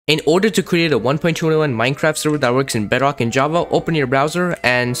In order to create a 1.21 Minecraft server that works in Bedrock and Java, open your browser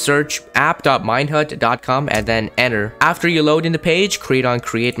and search app.minehut.com and then enter. After you load in the page, click on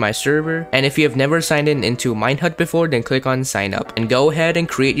create my server, and if you have never signed in into Minehut before, then click on sign up and go ahead and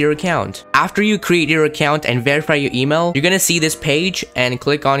create your account. After you create your account and verify your email, you're gonna see this page and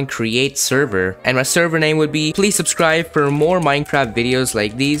click on create server, and my server name would be please subscribe for more Minecraft videos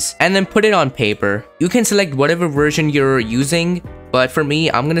like these, and then put it on paper. You can select whatever version you're using, but for me,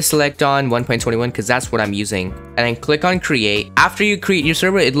 I'm gonna select on 1.21 because that's what I'm using. And then click on create. After you create your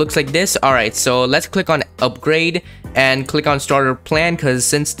server, it looks like this. Alright, so let's click on upgrade and click on starter plan because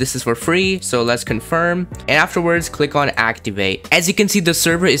since this is for free, so let's confirm. And afterwards, click on activate. As you can see, the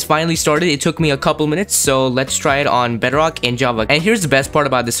server is finally started. It took me a couple minutes, so let's try it on Bedrock and Java. And here's the best part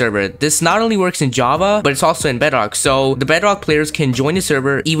about the server. This not only works in Java, but it's also in Bedrock. So the Bedrock players can join the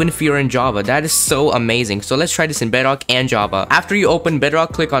server even if you're in Java. That is so amazing. So let's try this in Bedrock and Java. After you open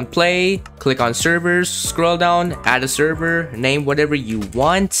Bedrock, click on play, click on servers, scroll down, add a server, name whatever you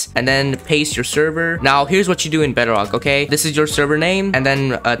want, and then paste your server. Now here's what you do in Bedrock, okay? This is your server name, and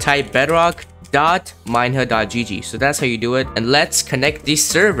then type bedrock.minehut.gg. So that's how you do it, and let's connect this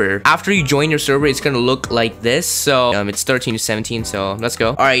server. After you join your server, it's gonna look like this. So it's 13 to 17, so let's go.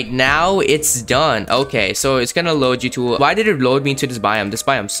 All right, now it's done. Okay, so it's gonna load you to, why did it load me to this biome? This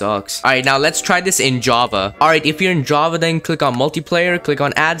biome sucks. All right, now let's try this in Java. All right, if you're in Java, then click on multiplayer, click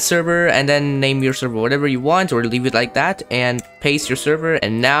on add server, and then name your server whatever you want, or leave it like that, and paste your server,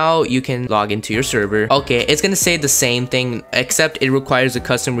 and now you can log into your server. Okay, it's gonna say the same thing, except it requires a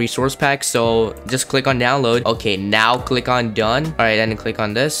custom resource pack, so just click on download. Okay, now click on done. All right, and then click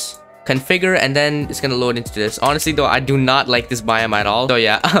on this, configure, and then it's gonna load into this. Honestly though, I do not like this biome at all, so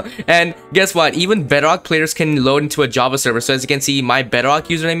yeah. And guess what, even Bedrock players can load into a Java server. So as you can see, my Bedrock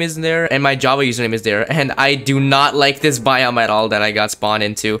username is there and my Java username is there, and I do not like this biome at all that I got spawned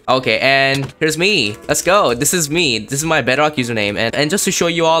into. Okay, and here's me. Let's go. This is me. This is my Bedrock username, and just to show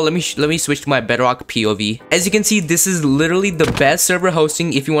you all, let me switch to my Bedrock POV. As you can see, this is literally the best server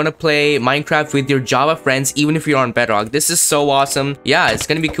hosting if you want to play Minecraft with your Java friends, even if you're on Bedrock. This is so awesome. Yeah, it's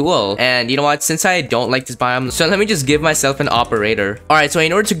gonna be cool. And you know what, since I don't like this biome, so let me just give myself an operator. Alright, so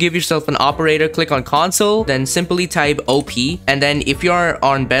in order to give yourself an operator, click on console, then simply type OP, and then if you're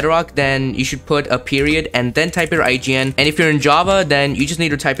on Bedrock, then you should put a period and then type your IGN, and if you're in Java, then you just need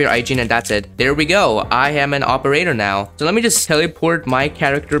to type your IGN and that's it. There we go, I am an operator now. So let me just teleport my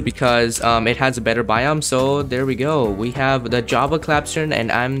character because it has a better biome. So there we go, we have the Java ClabStrin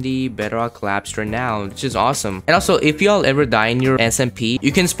and I'm the Bedrock ClabStrin now, which is awesome. And also, if y'all ever die in your SMP,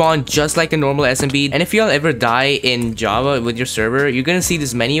 you can spawn just like a normal SMP, and if y'all ever die in Java with your server, you're gonna see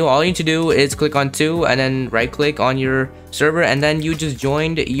this menu. All you need to do is click on 2 and then right click on your server, and then you just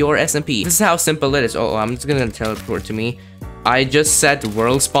joined your SMP. This is how simple it is. Oh, I'm just gonna teleport to me. I just set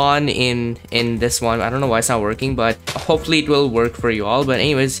world spawn in this one. I don't know why it's not working, but hopefully it will work for you all. But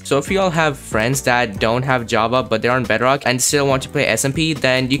anyways, so if you all have friends that don't have Java but they're on Bedrock and still want to play SMP,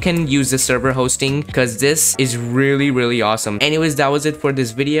 then you can use the server hosting because this is really awesome. Anyways, that was it for this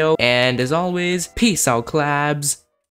video, and as always, peace out, Clabs.